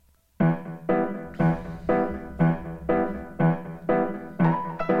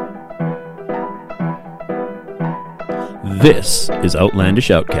This is Outlandish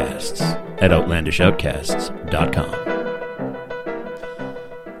Outcasts at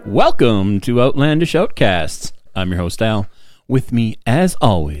outlandishoutcasts.com. Welcome to Outlandish Outcasts. I'm your host, Al. With me, as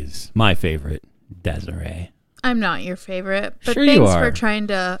always, my favorite, Desiree. I'm not your favorite, but sure thanks for trying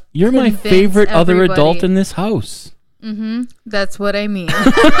to. You're my favorite other adult in this house. Mm-hmm. That's what I mean.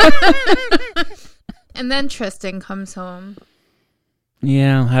 And then Tristan comes home.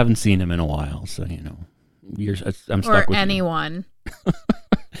 Yeah, I haven't seen him in a while, so I'm stuck with anyone.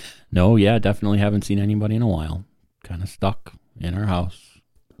 No, yeah, definitely haven't seen anybody in a while. Kind of stuck in our house.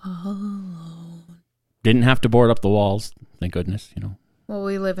 Oh. Didn't have to board up the walls, thank goodness, Well,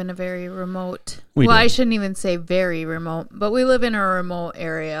 we live in a very remote... We do. I shouldn't even say very remote, but we live in a remote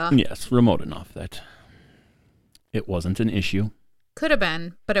area. Yes, remote enough that it wasn't an issue. Could have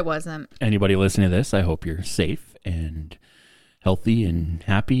been, but it wasn't. Anybody listening to this, I hope you're safe and healthy and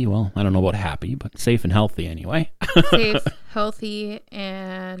happy. Well, I don't know about happy, but safe and healthy anyway. Safe, healthy,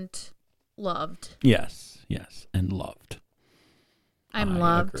 and loved. Yes, and loved. I'm I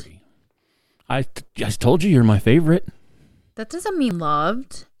loved. Agree. I told you you're my favorite. That doesn't mean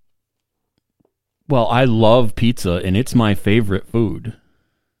loved. Well, I love pizza, and it's my favorite food.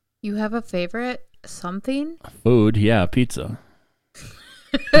 You have a favorite something? Food, yeah, pizza.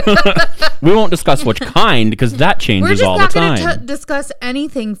 We won't discuss which kind because that changes all the time. We're just not going to discuss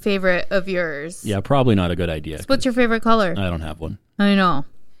anything favorite of yours. Yeah, probably not a good idea. So what's your favorite color? I don't have one. I know.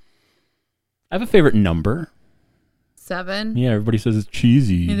 I have a favorite number. 7. Yeah, everybody says it's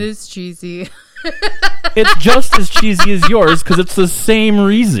cheesy. It is cheesy. It's just as cheesy as yours because it's the same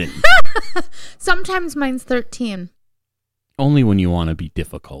reason. Sometimes mine's 13. Only when you want to be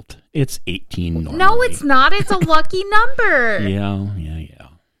difficult. It's 18 normally. No, it's not. It's a lucky number. Yeah.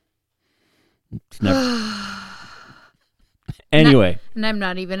 It's never... Anyway. And I'm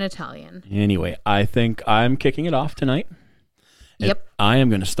not even Italian. Anyway, I think I'm kicking it off tonight. Yep. I am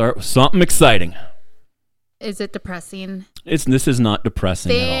going to start with something exciting. Is it depressing? This is not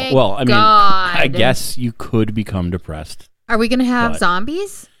depressing at all. Thank Well, I mean, God. I guess you could become depressed. Are we going to have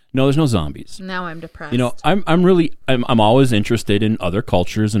zombies? No, there's no zombies. Now I'm depressed. I'm always interested in other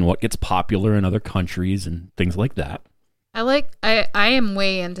cultures and what gets popular in other countries and things like that. I am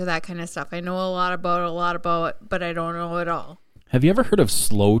way into that kind of stuff. I know a lot about, but I don't know it all. Have you ever heard of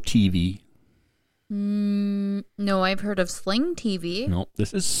slow TV? No, I've heard of Sling TV. No,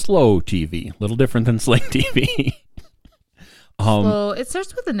 this is slow TV. A little different than Sling TV. So it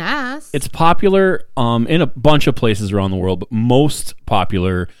starts with an S. It's popular in a bunch of places around the world, but most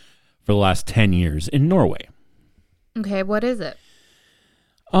popular for the last 10 years in Norway. Okay, what is it?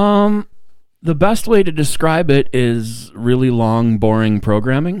 The best way to describe it is really long, boring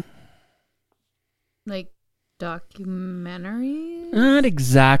programming. Like documentaries? Not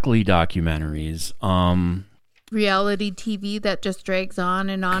exactly documentaries. Reality TV that just drags on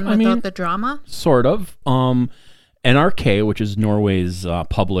and on without the drama? Sort of. NRK, which is Norway's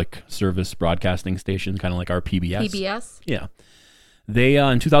public service broadcasting station, kind of like our PBS. PBS? Yeah. They,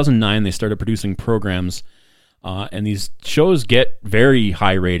 in 2009, they started producing programs, and these shows get very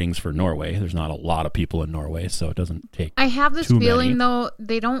high ratings for Norway. There's not a lot of people in Norway, so it doesn't take I have this too feeling, many. though,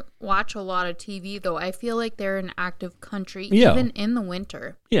 they don't watch a lot of TV, though. I feel like they're an active country, Yeah. even in the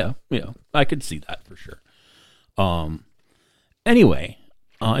winter. Yeah. I could see that for sure. Anyway,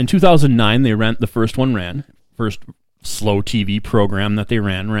 in 2009, the first slow TV program that they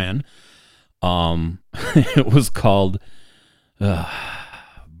ran. It was called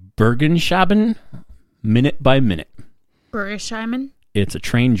Bergenshaben, Minute by Minute. Bergenshaben? It's a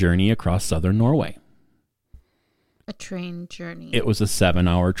train journey across southern Norway. A train journey. It was a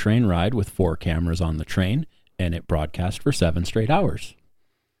 7-hour train ride with 4 cameras on the train, and it broadcast for 7 straight hours.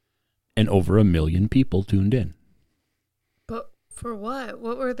 And over 1 million people tuned in. But for what?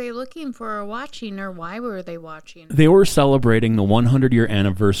 What were they looking for or watching, or why were they watching? They were celebrating the 100-year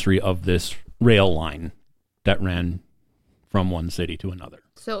anniversary of this rail line that ran from one city to another.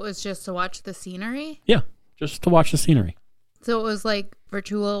 So it was just to watch the scenery? Yeah, just to watch the scenery. So it was like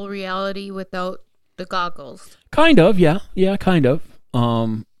virtual reality without the goggles? Kind of, yeah. Yeah, kind of.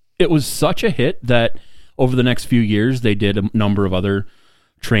 It was such a hit that over the next few years, they did a number of other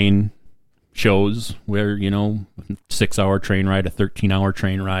train shows where, 6-hour train ride, a 13-hour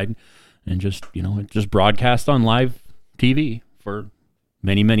train ride, and just, it just broadcast on live TV for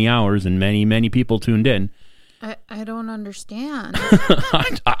many, many hours, and many, many people tuned in. I don't understand.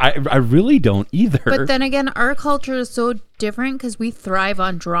 I really don't either. But then again, our culture is so different because we thrive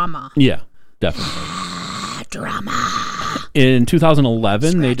on drama. Yeah, definitely. Drama. In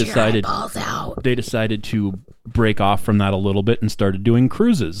 2011, they Scratch your decided eyeballs out. they decided to break off from that a little bit and started doing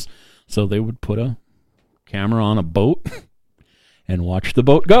cruises. So they would put a camera on a boat and watch the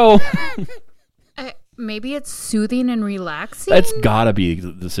boat go. Maybe it's soothing and relaxing. That's gotta be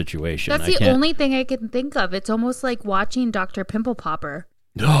the situation. That's the only thing I can think of. It's almost like watching Dr. Pimple Popper.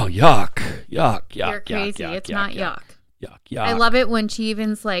 Oh, yuck. Yuck. You're crazy. Yuck, it's not yuck. Yuck. I love it when she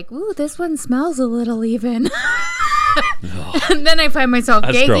even's like, ooh, this one smells a little even. And then I find myself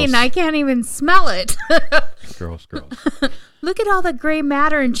gagging gross. and I can't even smell it. Gross. Look at all the gray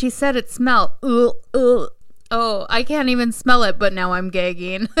matter, and she said it smelled. Oh, I can't even smell it, but now I'm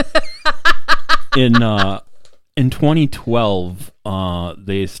gagging. In 2012,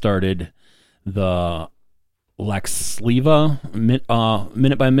 they started the Laxliva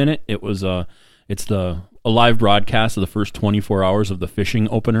minute by minute. It's a live broadcast of the first 24 hours of the fishing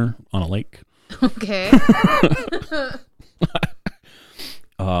opener on a lake. Okay.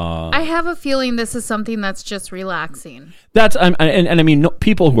 I have a feeling this is something that's just relaxing. That's I mean,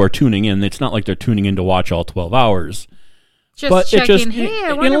 people who are tuning in, it's not like they're tuning in to watch all 12 hours. Just checking, hey,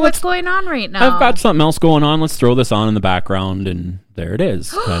 I wonder what's going on right now. I've got something else going on. Let's throw this on in the background, and there it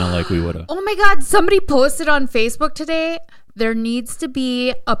is. Kind of like we would have. Oh my God, somebody posted on Facebook today, there needs to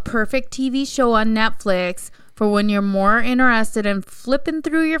be a perfect TV show on Netflix for when you're more interested in flipping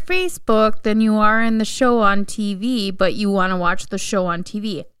through your Facebook than you are in the show on TV, but you want to watch the show on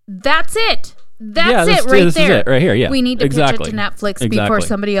TV. That's it. That's it right this there. Is it right here. Yeah, we need to pitch it to Netflix before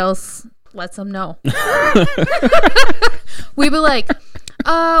somebody else lets them know. We'd be like,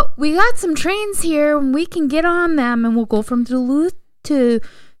 we got some trains here and we can get on them and we'll go from Duluth to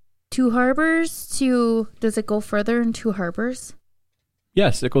Two Harbors to, does it go further in Two Harbors?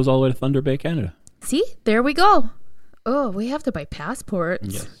 Yes, it goes all the way to Thunder Bay, Canada. See, there we go. Oh, we have to buy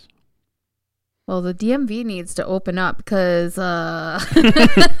passports. Yes. Well, the DMV needs to open up because,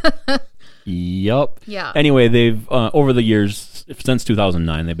 Yup. Yeah. Anyway, they've over the years since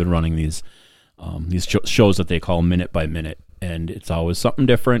 2009, they've been running these shows that they call Minute by Minute, and it's always something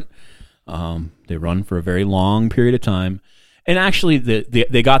different. They run for a very long period of time, and actually,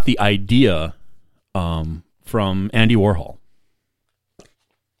 they got the idea from Andy Warhol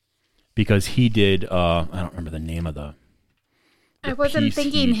because he did. I don't remember the name of the. I wasn't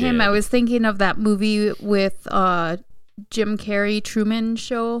thinking him. I was thinking of that movie with Jim Carrey, Truman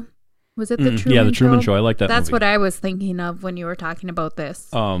Show. Was it the Truman Show? Yeah, the Truman Show. I like that That's movie. what I was thinking of when you were talking about this.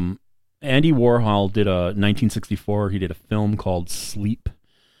 Andy Warhol did 1964. He did a film called Sleep,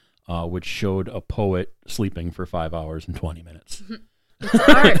 which showed a poet sleeping for 5 hours and 20 minutes. It's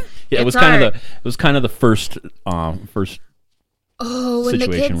art. Yeah, it was kind of the first when the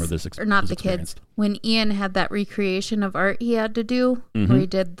situation kids, or this or not was the experienced. kids, when Ian had that recreation of art he had to do, where he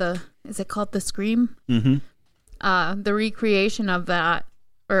did is it called the Scream? Mm-hmm. The recreation of that,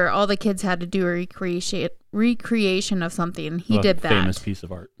 or all the kids had to do a recreation of something. He did that. Famous piece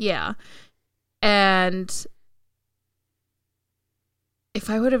of art. Yeah. And if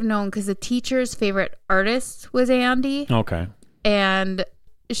I would have known, because the teacher's favorite artist was Andy. Okay. And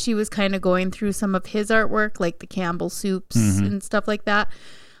she was kind of going through some of his artwork, like the Campbell soups and stuff like that.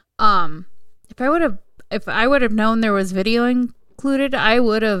 If I would have known there was video included, I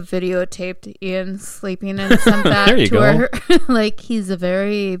would have videotaped Ian sleeping and sent that to her. Like, he's a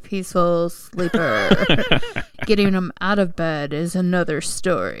very peaceful sleeper. Getting him out of bed is another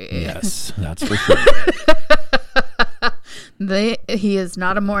story. Yes, that's for sure. He is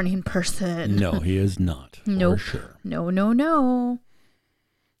not a morning person. No, he is not. Nope. For sure. No.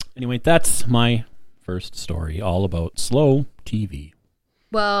 Anyway, that's my first story, all about slow TV.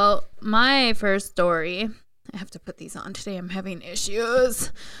 Well, my first story, I have to put these on today. I'm having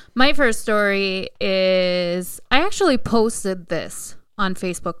issues. My first story is, I actually posted this on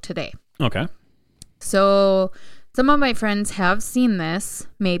Facebook today. Okay. So some of my friends have seen this,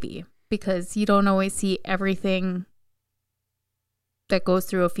 maybe, because you don't always see everything that goes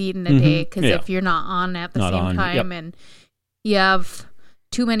through a feed in a day. Because if you're not on at the same time and you have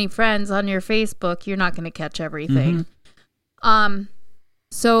too many friends on your Facebook, you're not going to catch everything.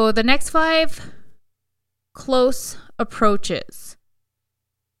 So the next 5 close approaches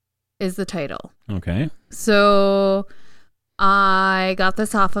is the title. Okay. So I got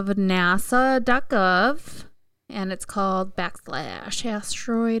this off of nasa.gov and it's called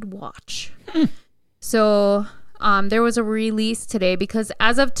 /asteroid watch. So there was a release today because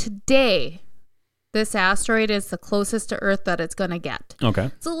as of today, this asteroid is the closest to Earth that it's going to get. Okay.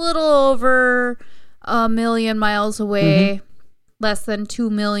 It's a little over 1 million miles away, less than 2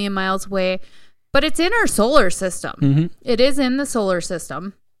 million miles away, but it's in our solar system. It is in the solar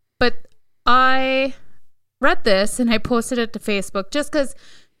system. But I read this and I posted it to Facebook just because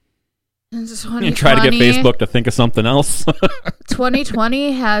you try to get Facebook to think of something else.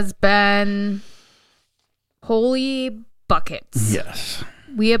 2020 has been wholly buckets. Yes.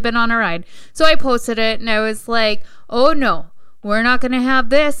 We have been on a ride. So I posted it and I was like, oh no, we're not going to have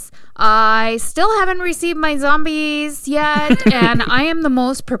this. I still haven't received my zombies yet. And I am the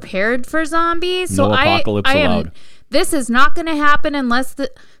most prepared for zombies. So No apocalypse allowed. This is not going to happen unless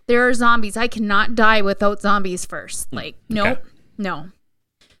there are zombies. I cannot die without zombies first. Like, nope, no.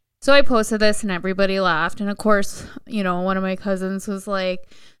 So I posted this and everybody laughed. And of course, one of my cousins was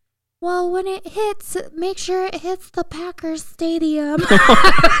like, well, when it hits, make sure it hits the Packers stadium.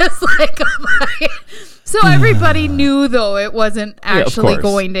 It's like, so everybody knew, though, it wasn't actually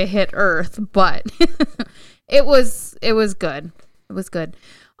going to hit Earth, but it was good. It was good.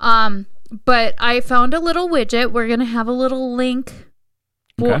 But I found a little widget. We're going to have a little link.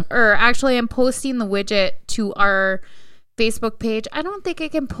 Okay. Or actually, I'm posting the widget to our Facebook page. I don't think I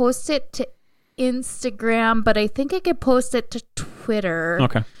can post it to Instagram, but I think I could post it to Twitter.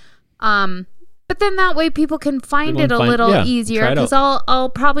 Okay. But then that way people can find it a little easier, because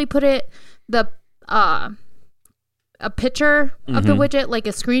I'll probably put a picture of the widget, like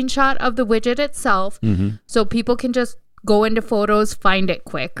a screenshot of the widget itself, so people can just go into photos, find it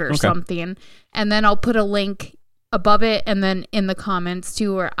quick or something, and then I'll put a link above it and then in the comments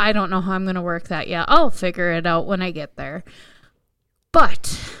too, or I don't know how I'm going to work that yet. I'll figure it out when I get there.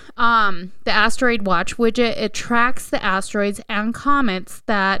 But the asteroid watch widget, it tracks the asteroids and comets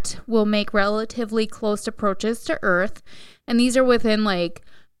that will make relatively close approaches to Earth. And these are within like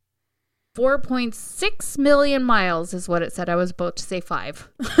 4.6 million miles is what it said. I was about to say 5.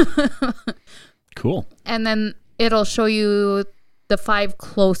 Cool. And then it'll show you the 5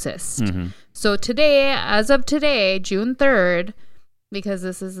 closest. So today, as of today, June 3rd, because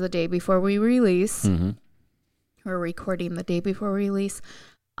this is the day before we release, we're recording the day before release.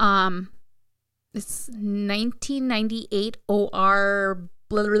 It's 1998 OR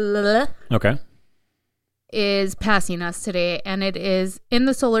blah, blah, blah, blah, okay, is passing us today, and it is in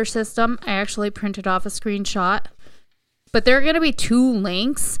the solar system. I actually printed off a screenshot, but there are going to be 2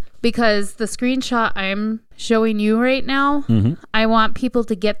 links, because the screenshot I'm showing you right now, I want people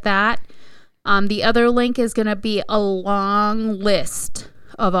to get that. The other link is going to be a long list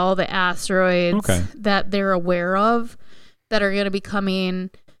of all the asteroids that they're aware of that are going to be coming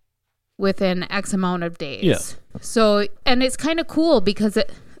within X amount of days. Yeah. So, and it's kind of cool because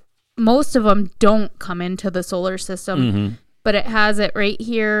most of them don't come into the solar system, but it has it right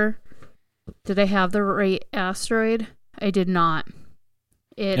here. Did I have the right asteroid? I did not.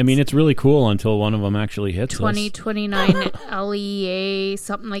 It's really cool until one of them actually hits 2029 LEA,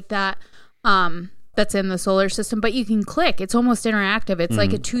 something like that. That's in the solar system, but you can click. It's almost interactive. It's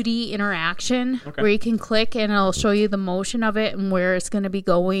like a 2D interaction where you can click and it'll show you the motion of it and where it's going to be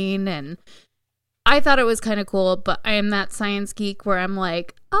going. And I thought it was kind of cool, but I am that science geek where I'm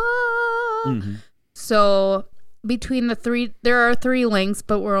like, So between the 3, there are 3 links,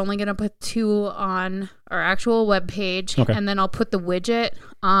 but we're only going to put 2 on our actual webpage. And then I'll put the widget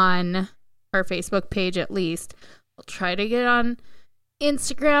on our Facebook page at least. I'll try to get on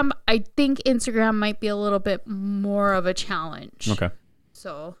Instagram. I think Instagram might be a little bit more of a challenge. Okay.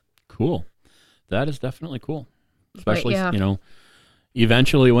 So cool. That is definitely cool. Especially,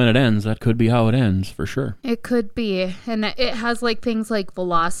 eventually when it ends, that could be how it ends for sure. It could be. And it has like things like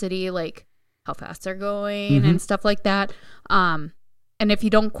velocity, like how fast they're going and stuff like that. And if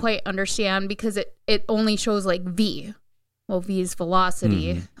you don't quite understand, because it only shows like V. Well, V is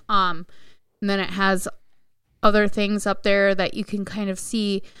velocity. And then it has other things up there that you can kind of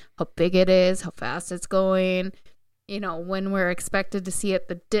see how big it is, how fast it's going, when we're expected to see it,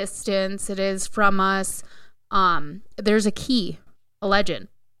 the distance it is from us. There's a key, a legend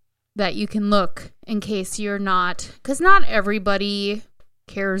that you can look in case you're not, because not everybody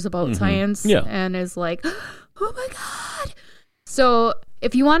cares about science and is like, oh my God. So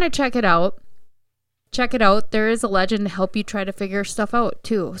if you want to check it out. There is a legend to help you try to figure stuff out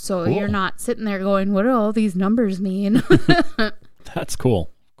too. So you're not sitting there going, what do all these numbers mean? That's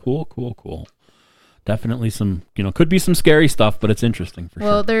cool. Cool. Definitely some, could be some scary stuff, but it's interesting for sure.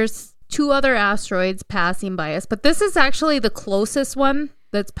 Well, there's 2 other asteroids passing by us, but this is actually the closest one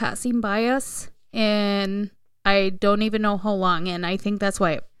that's passing by us. And I don't even know how long. And I think that's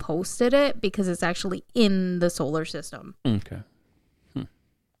why it posted it, because it's actually in the solar system. Okay.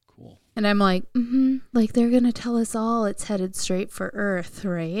 And I'm like, like they're going to tell us all it's headed straight for Earth,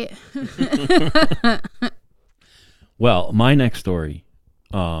 right? Well, my next story,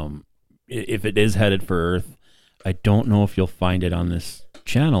 if it is headed for Earth, I don't know if you'll find it on this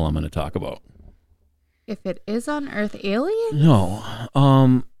channel I'm going to talk about. If it is on Earth, aliens?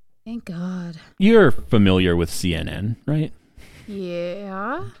 No. Thank God. You're familiar with CNN, right?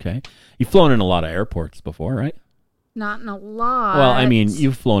 Yeah. Okay. You've flown in a lot of airports before, right? Not in a lot. Well, I mean,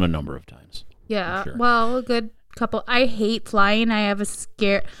 you've flown a number of times. Yeah. Sure. Well, a good couple. I hate flying. I am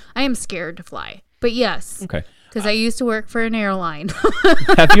scared to fly. But yes. Okay. Because I used to work for an airline.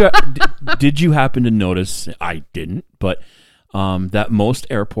 Have you? Did you happen to notice? I didn't, but that most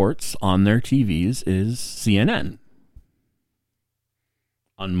airports on their TVs is CNN.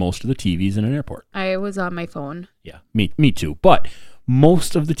 On most of the TVs in an airport. I was on my phone. Yeah, me too. But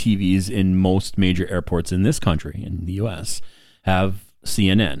most of the TVs in most major airports in this country, in the U.S., have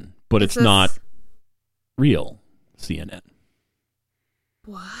CNN, but it's not real CNN.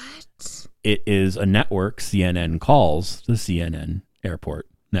 What? It is a network CNN calls the CNN Airport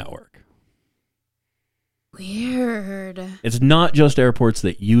Network. Weird. It's not just airports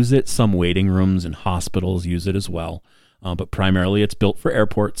that use it. Some waiting rooms and hospitals use it as well. But primarily it's built for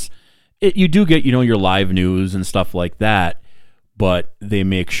airports. You do get, your live news and stuff like that, but they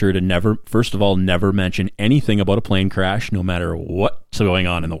make sure to never mention anything about a plane crash, no matter what's going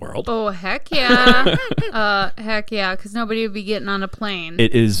on in the world. Oh, heck yeah. Heck yeah, because nobody would be getting on a plane.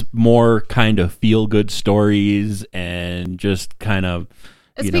 It is more kind of feel-good stories and just kind of,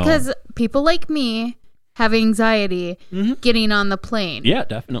 It's because people like me have anxiety getting on the plane. Yeah,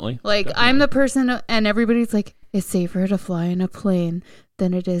 definitely. I'm the person, and everybody's like, it's safer to fly in a plane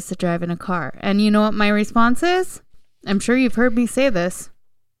than it is to drive in a car. And you know what my response is? I'm sure you've heard me say this.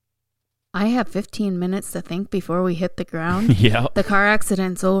 I have 15 minutes to think before we hit the ground. Yeah. The car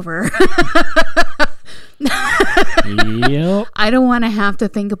accident's over. Yep. I don't want to have to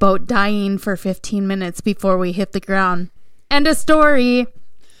think about dying for 15 minutes before we hit the ground. End of story.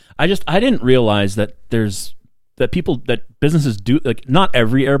 I didn't realize that businesses do, not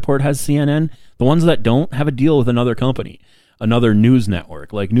every airport has CNN. The ones that don't have a deal with another company, another news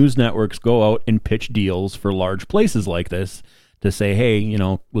network. Like, news networks go out and pitch deals for large places like this to say, hey,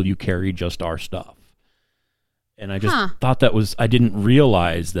 will you carry just our stuff? And I just thought I didn't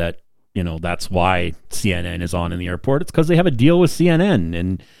realize that, that's why CNN is on in the airport. It's because they have a deal with CNN,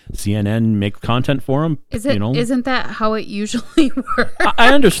 and CNN make content for them. Isn't that how it usually works?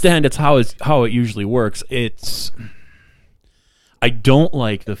 I understand it's how it usually works. I don't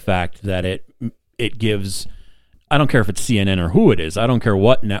like the fact that it gives. I don't care if it's CNN or who it is. I don't care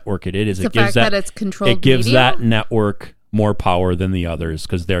what network it is. It gives that it's controlled. It gives media? that network more power than the others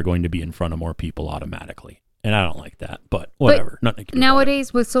because they're going to be in front of more people automatically. And I don't like that, but whatever. But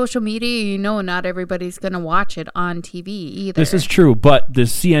nowadays with social media, not everybody's going to watch it on TV either. This is true, but the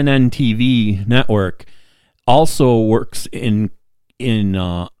CNN TV network also works in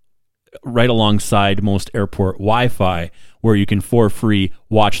right alongside most airport Wi-Fi, where you can for free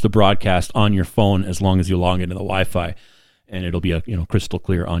watch the broadcast on your phone as long as you log into the Wi-Fi, and it'll be crystal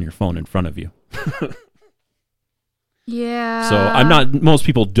clear on your phone in front of you. Yeah. So most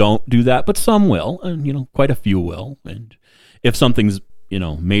people don't do that, but some will, and quite a few will. And if something's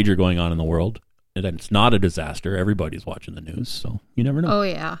major going on in the world, and it's not a disaster, everybody's watching the news, so you never know. Oh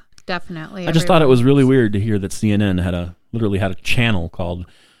yeah, definitely. I just thought it was really weird to hear that CNN literally had a channel called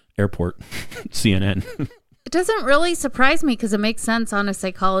Airport CNN. It doesn't really surprise me because it makes sense on a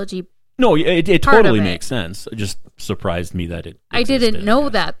psychology. No, it totally makes sense. It just surprised me that it existed. I didn't know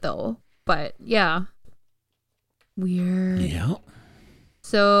that though, but yeah. Weird. Yeah.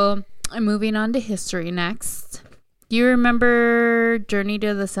 So I'm moving on to history next. Do you remember Journey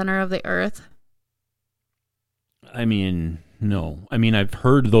to the Center of the Earth? I mean, no. I mean, I've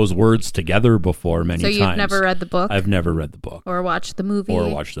heard those words together before many times. So you've never read the book? I've never read the book. Or watched the movie?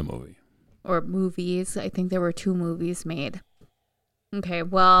 Or movies. I think there were 2 movies made. Okay,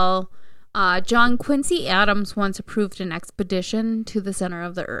 well, John Quincy Adams once approved an expedition to the center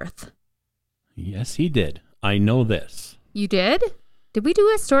of the Earth. Yes, he did. I know this. You did? Did we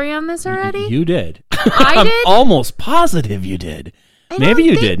do a story on this already? You did. I did? I'm almost positive you did. Maybe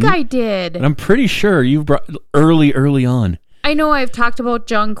you didn't. I did. But I'm pretty sure you brought early on. I know I've talked about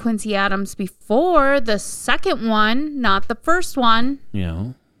John Quincy Adams before, the second one, not the first one. Yeah.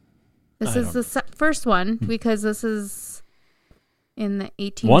 This is the first one because this is in the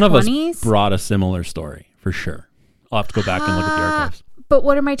 1820s. One of us brought a similar story, for sure. I'll have to go back and look at the archives. But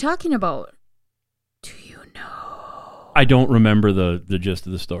what am I talking about? Do you know? I don't remember the gist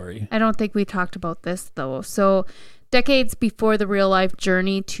of the story. I don't think we talked about this, though. So, decades before the real-life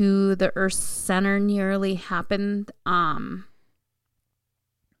journey to the Earth's center nearly happened,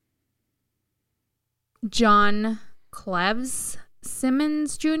 John Cleves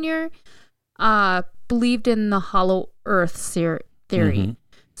Simmons Jr. Believed in the hollow Earth theory. Mm-hmm.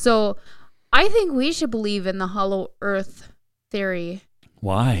 So, I think we should believe in the hollow Earth theory.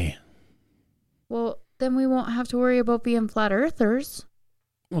 Why? Well, then we won't have to worry about being flat earthers.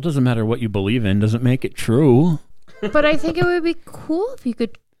 Well, it doesn't matter what you believe in. Doesn't make it true. But I think it would be cool if you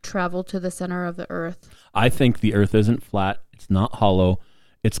could travel to the center of the earth. I think the earth isn't flat. It's not hollow.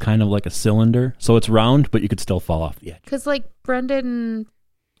 It's kind of like a cylinder. So it's round, but you could still fall off the edge. Because like Brendan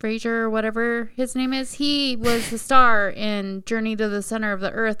Fraser, whatever his name is, he was the star in Journey to the Center of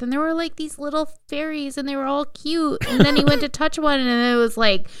the Earth. And there were like these little fairies and they were all cute. And then he went to touch one and it was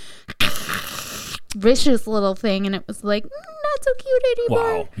like vicious little thing. And it was like, not so cute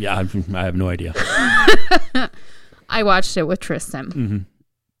anymore. Wow. Yeah, I have no idea. I watched it with Tristan. Mm-hmm.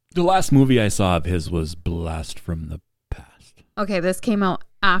 The last movie I saw of his was Blast from the Past. Okay, this came out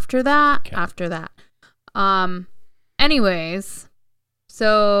after that. Okay. After that. Anyways,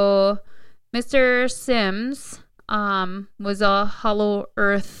 so Mr. Sims was a hollow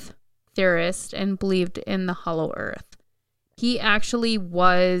earth theorist and believed in the hollow earth. He actually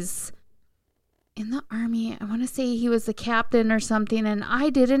was in the army. I want to say he was the captain or something, and I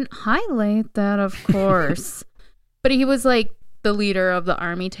didn't highlight that, of course. But he was like the leader of the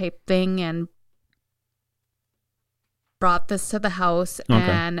army type thing and brought this to the house. Okay.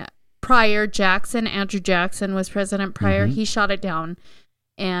 And Andrew Jackson was president prior. He shot it down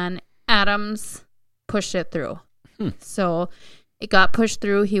and Adams pushed it through. So it got pushed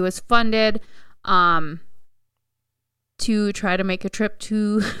through. He was funded to try to make a trip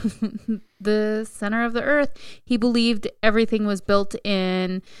to the center of the earth. He believed everything was built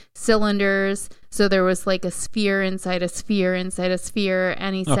in cylinders. So there was like a sphere inside a sphere inside a sphere.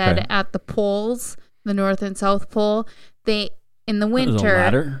 And he said at the poles, the North and South Pole, in the winter.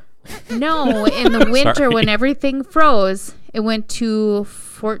 That was a ladder? No, in the winter when everything froze, it went to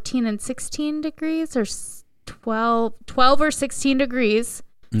 14 and 16 degrees or 12 or 16 degrees,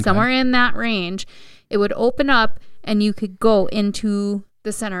 somewhere in that range. It would open up and you could go into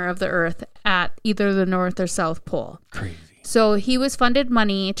the center of the earth at either the North or South Pole. Crazy. So he was funded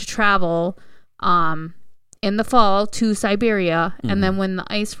money to travel in the fall to Siberia. And then when the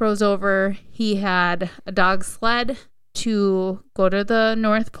ice froze over, he had a dog sled to go to the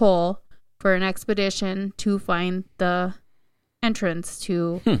North Pole for an expedition to find the entrance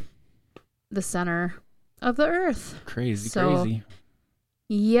to the center of the earth. Crazy.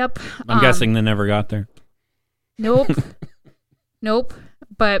 Yep. I'm guessing they never got there. Nope. Nope.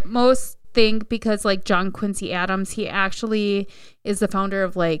 But most think because like John Quincy Adams, he actually is the founder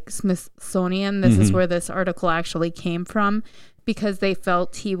of like Smithsonian. This is where this article actually came from, because they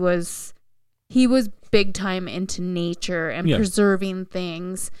felt he was big time into nature and preserving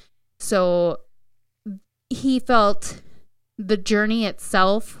things. So he felt the journey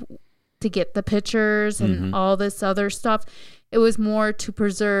itself to get the pictures and all this other stuff, it was more to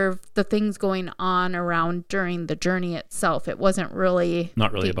preserve the things going on around during the journey itself. It wasn't really...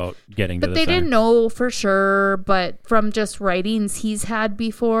 Not really about getting to the center. But they didn't know for sure, but from just writings he's had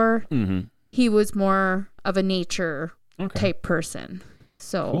before, he was more of a nature type person.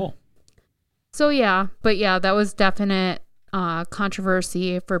 So... Cool. So yeah, but yeah, that was definite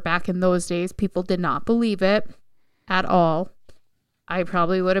controversy for back in those days. People did not believe it at all. I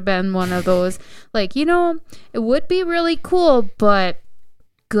probably would have been one of those, like, it would be really cool, but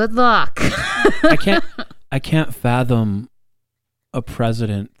good luck. I can't fathom a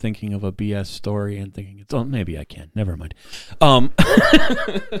president thinking of a BS story and thinking maybe I can. Never mind.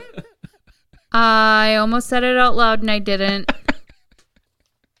 I almost said it out loud and I didn't.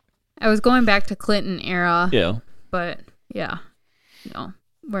 I was going back to Clinton era. Yeah. But yeah, no,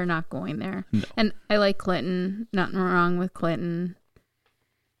 we're not going there. No. And I like Clinton. Nothing wrong with Clinton.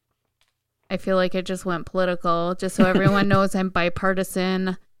 I feel like it just went political, just so everyone knows I'm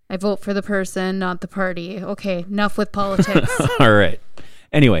bipartisan. I vote for the person, not the party. Okay, enough with politics. All right.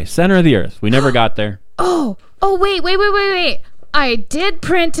 Anyway, center of the earth. We never got there. Oh, wait. I did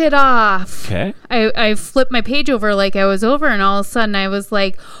print it off. Okay. I flipped my page over like I was over, and all of a sudden I was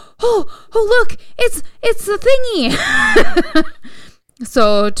like, oh, look, it's the thingy.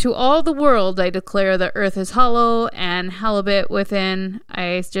 So to all the world, I declare the earth is hollow and halibut within,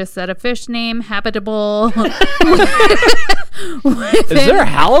 I just said a fish name, habitable. Is there a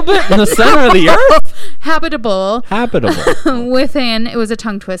halibut in the center of the earth? Habitable. Within, it was a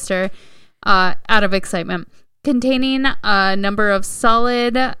tongue twister, out of excitement, containing a number of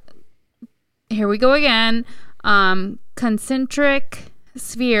solid, here we go again, concentric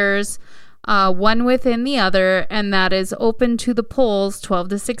spheres, one within the other, and that is open to the poles, 12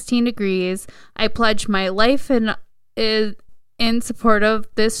 to 16 degrees. I pledge my life in support of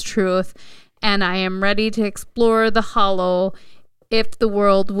this truth, and I am ready to explore the hollow if the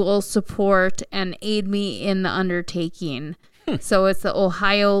world will support and aid me in the undertaking. So it's the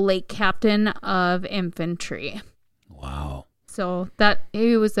Ohio Lake Captain of Infantry. Wow. So that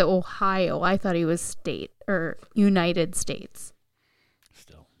he was the Ohio. I thought he was state or United States.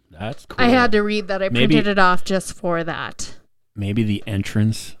 Still, that's cool. I had to read that. I printed it off just for that. Maybe the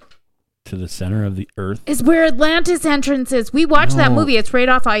entrance to the center of the earth is where Atlantis entrance is. We watched that movie. It's right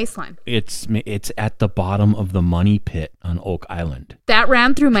off Iceland. It's at the bottom of the money pit on Oak Island. That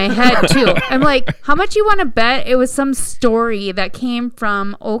ran through my head too. I'm like, how much you want to bet it was some story that came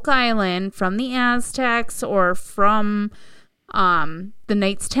from Oak Island, from the Aztecs, or from the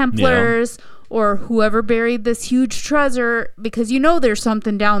Knights Templars, or whoever buried this huge treasure, because there's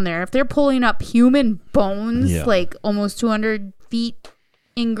something down there. If they're pulling up human bones, like almost 200 feet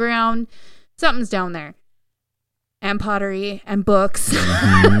in ground, something's down there. And pottery and books.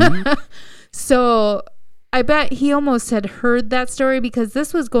 Mm-hmm. So I bet he almost had heard that story, because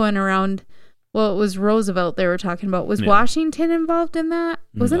this was going around. Well, it was Roosevelt they were talking about. Was Washington involved in that?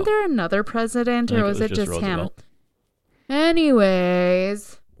 Wasn't there another president, or was it just him?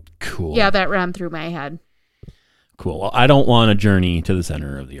 Anyways. Cool. Yeah, that ran through my head. Cool. Well, I don't want a journey to the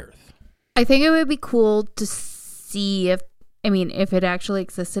center of the earth. I think it would be cool to see if it actually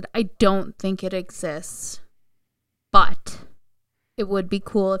existed. I don't think it exists, but it would be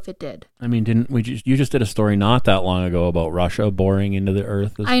cool if it did. I mean, you just did a story not that long ago about Russia boring into the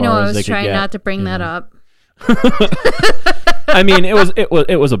earth? I know. I was trying not to bring that up. I mean,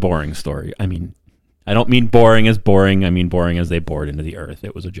 it was a boring story. I mean, I don't mean boring as boring. I mean boring as they bored into the earth.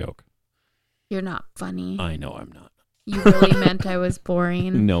 It was a joke. You're not funny. I know I'm not. You really meant I was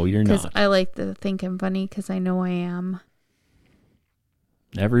boring. No, you're not. Because I like to think I'm funny, because I know I am.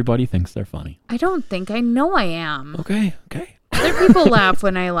 Everybody thinks they're funny. I don't think. I know I am. Okay. Other people laugh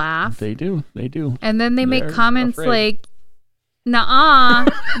when I laugh. They do. And then they make comments like, nuh-uh.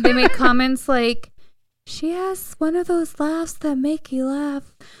 They make comments like, she has one of those laughs that make you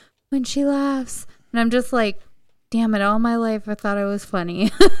laugh when she laughs. And I'm just like, damn it, all my life I thought I was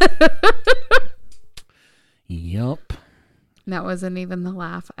funny. Yup. That wasn't even the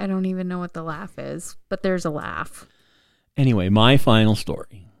laugh. I don't even know what the laugh is, but there's a laugh. Anyway, my final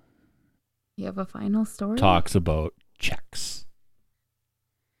story. You have a final story? Talks about checks.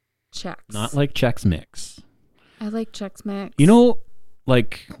 Checks. Not like Chex Mix. I like Chex Mix.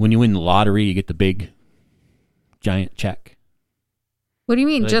 Like when you win the lottery, you get the big, giant check. What do you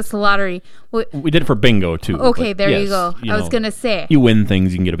mean, just the lottery? We did it for bingo, too. Okay, there you go. I was going to say. You win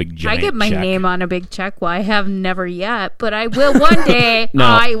things, you can get a big giant check. I get my name on a big check. Well, I have never yet, but I will one day. No,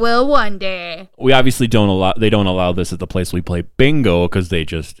 I will one day. We obviously don't allow this at the place we play bingo, because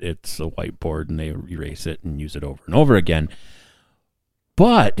it's a whiteboard and they erase it and use it over and over again.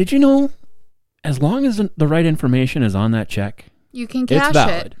 But did you know, as long as the right information is on that check, you can cash it's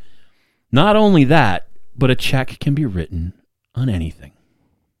valid. It. Not only that, but a check can be written on anything.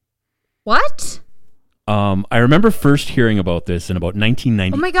 What? I remember first hearing about this in about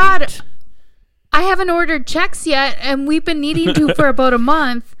 1990. Oh my God. I haven't ordered checks yet, and we've been needing to for about a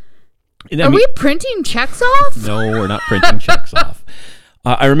month. Are we printing checks off? No, we're not printing checks off.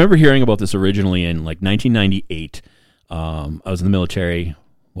 I remember hearing about this originally in like 1998. I was in the military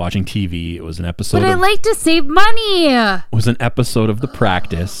watching TV. It was an episode. But I like to save money. It was an episode of The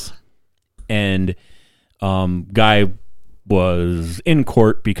Practice, and guy was in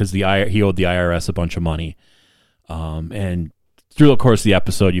court because he owed the IRS a bunch of money. And through the course of the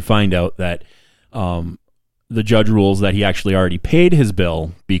episode, you find out that the judge rules that he actually already paid his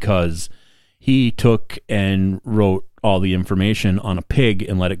bill, because he took and wrote all the information on a pig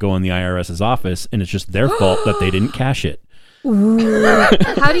and let it go in the IRS's office, and it's just their fault that they didn't cash it. Ooh,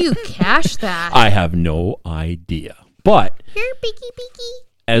 how do you cash that? I have no idea. But here, peeky.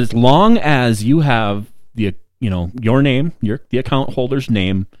 As long as you have your name, the account holder's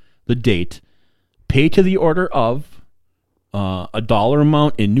name, the date, pay to the order of a dollar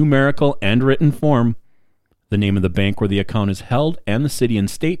amount in numerical and written form, the name of the bank where the account is held, and the city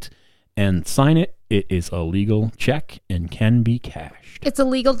and state, and sign it. It is a legal check and can be cashed. It's a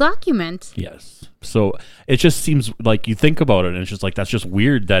legal document. Yes. So it just seems like you think about it, and it's just like, that's just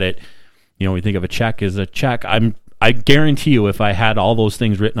weird that we think of a check as a check. I guarantee you, if I had all those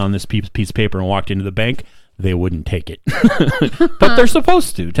things written on this piece of paper and walked into the bank, they wouldn't take it. But they're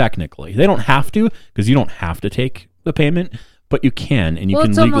supposed to, technically. They don't have to, because you don't have to take the payment, but you can, and you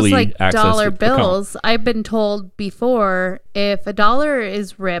can legally like access dollar the bills. account. I've been told before, if a dollar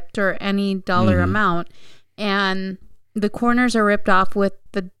is ripped, or any dollar amount, and the corners are ripped off with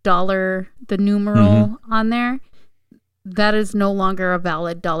the dollar, the numeral on there, that is no longer a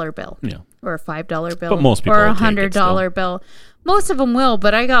valid dollar bill. Yeah. Or a $5 bill. But most people or will $100 bill. Most of them will,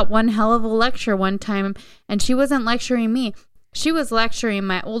 but I got one hell of a lecture one time, and she wasn't lecturing me. She was lecturing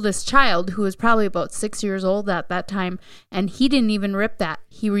my oldest child, who was probably about 6 years old at that time, and he didn't even rip that.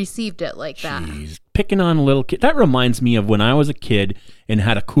 He received it like that. Jeez, picking on a little kid. That reminds me of when I was a kid and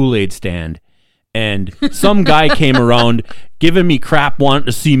had a Kool-Aid stand, and some guy came around giving me crap, wanting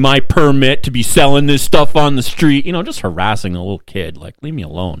to see my permit to be selling this stuff on the street. You know, just harassing a little kid. Like, leave me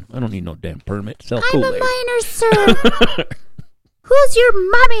alone. I don't need no damn permit to sell Kool-Aid. I'm a minor, sir. Who's your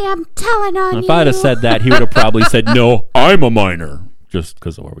mommy? I'm telling on you. If I'd have said that, he would have probably said, no, I'm a minor, just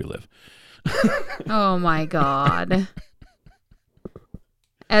because of where we live. Oh, my God.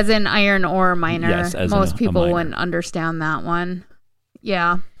 As in iron ore miner. Yes, as most a people miner. wouldn't understand that one.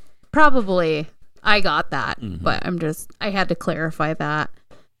 Yeah, probably. I got that, but I had to clarify that.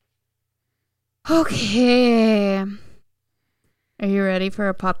 Okay. Are you ready for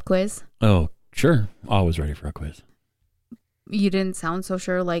a pop quiz? Oh, sure. Always ready for a quiz. You didn't sound so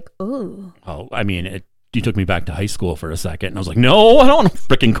sure, like, ooh. Oh, I mean, you took me back to high school for a second, and I was like, no, I don't want a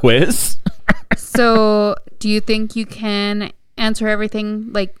freaking quiz. So, do you think you can answer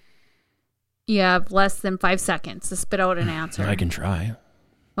everything? Like, you have less than 5 seconds to spit out an answer. I can try.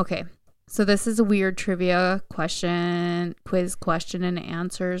 Okay. So, this is a weird trivia question, quiz question and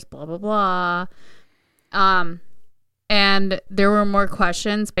answers, blah, blah, blah. And there were more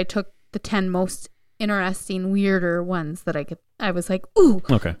questions. I took the 10 most interesting, weirder ones that I was like, ooh,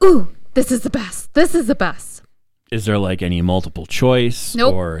 Okay. ooh, this is the best. This is the best. Is there like any multiple choice?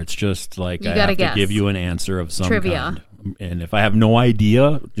 Nope. Or it's just like You I gotta have guess. to give you an answer of some Trivia. kind? And if I have no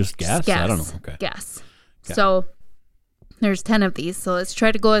idea, just guess? Guess. I don't know. Okay. Guess. Okay. So there's 10 of these. So let's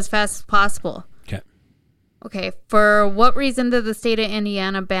try to go as fast as possible. Okay. Okay. For what reason did the state of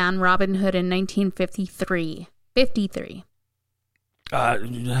Indiana ban Robin Hood in 1953? 53. I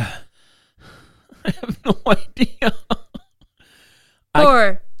have no idea.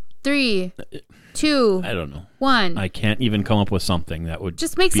 4, 3, 2, I don't know. 1. I can't even come up with something that would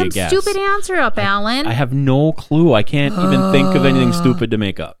Just make be a some guess. stupid answer up, Alan. I have no clue. I can't even think of anything stupid to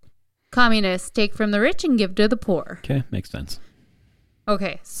make up. Communists take from the rich and give to the poor. Okay, makes sense.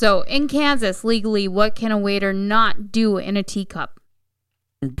 Okay, so in Kansas, legally, what can a waiter not do in a teacup?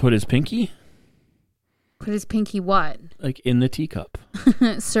 Put his pinky Put his pinky what? like in the teacup.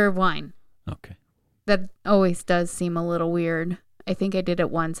 Serve wine. Okay. That always does seem a little weird. I think I did it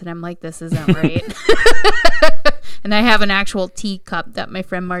once and I'm like, this isn't right. And I have an actual teacup that my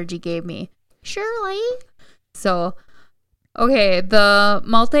friend Margie gave me. Shirley. So, okay, the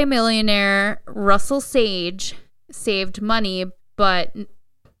multimillionaire Russell Sage saved money, but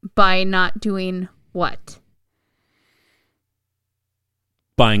by not doing what?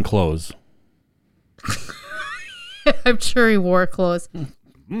 Buying clothes. I'm sure he wore clothes.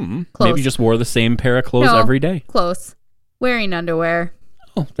 Mm-hmm. Close. Maybe just wore the same pair of clothes No. every day. Close. Wearing underwear.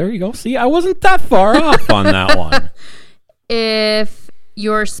 Oh, there you go. See, I wasn't that far off on that one. If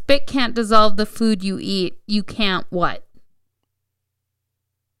your spit can't dissolve the food you eat, you can't what?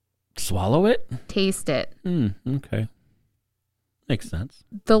 Swallow it? Taste it. Okay. Makes sense.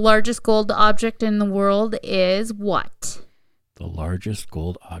 The largest gold object in the world is what? The largest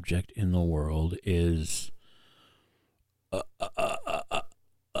gold object in the world is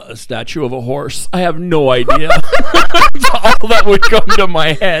a statue of a horse. I have no idea. That's all that would come to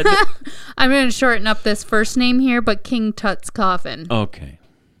my head. I'm going to shorten up this first name here, but King Tut's coffin. Okay.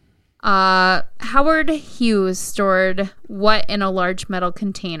 Howard Hughes stored what in a large metal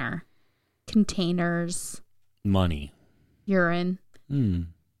container? Containers. Money. Urine.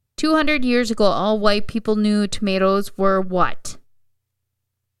 200 years ago, all white people knew tomatoes were what?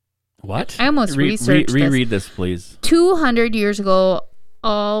 What? I almost researched this. Reread this, please. 200 years ago,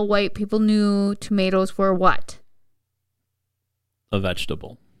 all white people knew tomatoes were what? A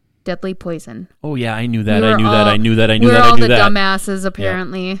vegetable. Deadly poison. Oh, yeah, I knew that. We're I knew all- that. I knew that. I knew We're that. I all knew the that. dumbasses,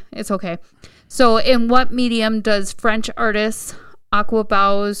 apparently. It's okay. So, in what medium does French artist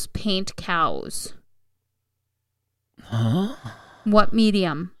Aquabaus paint cows? Huh? What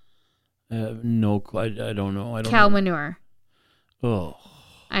medium? No, I don't know. I don't Cow know. manure. Oh.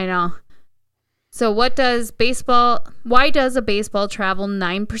 I know. So, why does a baseball travel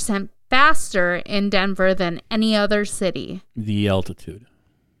 9% faster in Denver than any other city? The altitude.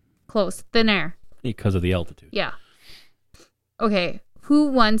 Close. Thin air. Because of the altitude. Yeah. Okay. Who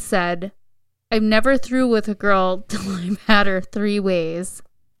once said, I'm never through with a girl till I've had her 3 ways?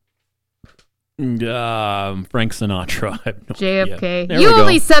 Frank Sinatra. I have no JFK. idea. There You we go.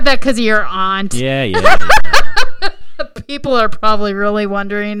 only said that because of your aunt. Yeah. People are probably really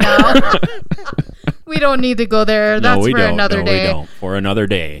wondering now. We don't need to go there. That's no, we for don't. another no, day. We don't. For another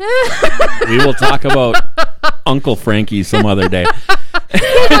day. We will talk about Uncle Frankie some other day.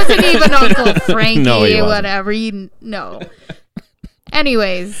 He wasn't even Uncle Frankie, No, he wasn't. whatever. No.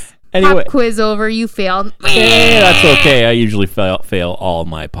 Anyways, Anyway. pop quiz over. You failed. That's okay. I usually fail all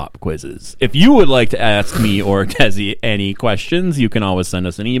my pop quizzes. If you would like to ask me or Desi any questions, you can always send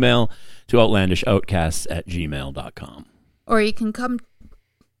us an email to outlandishoutcasts@gmail.com. Or you can come.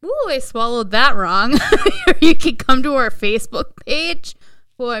 Ooh, I swallowed that wrong. Or you can come to our Facebook page.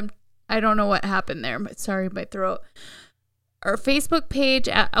 Well, I don't know what happened there. But sorry, my throat. Our Facebook page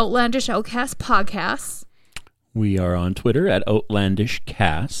at Outlandish Outcast Podcasts. We are on Twitter at Outlandish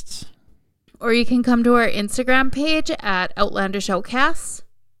Casts. Or you can come to our Instagram page at Outlandish Outcasts.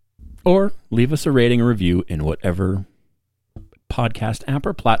 Or leave us a rating or review in whatever podcast app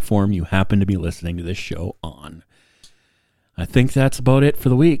or platform you happen to be listening to this show on. I think that's about it for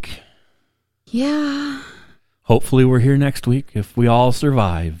the week. Yeah. Hopefully we're here next week if we all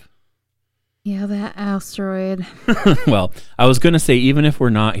survive. Yeah, that asteroid. Well, I was going to say, even if we're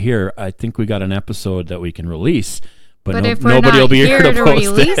not here, I think we got an episode that we can release. But if we're nobody not will be here to post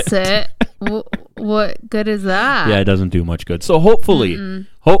release it, what good is that? Yeah, it doesn't do much good. So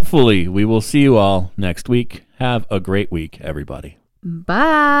hopefully we will see you all next week. Have a great week, everybody.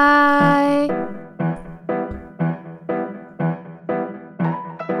 Bye.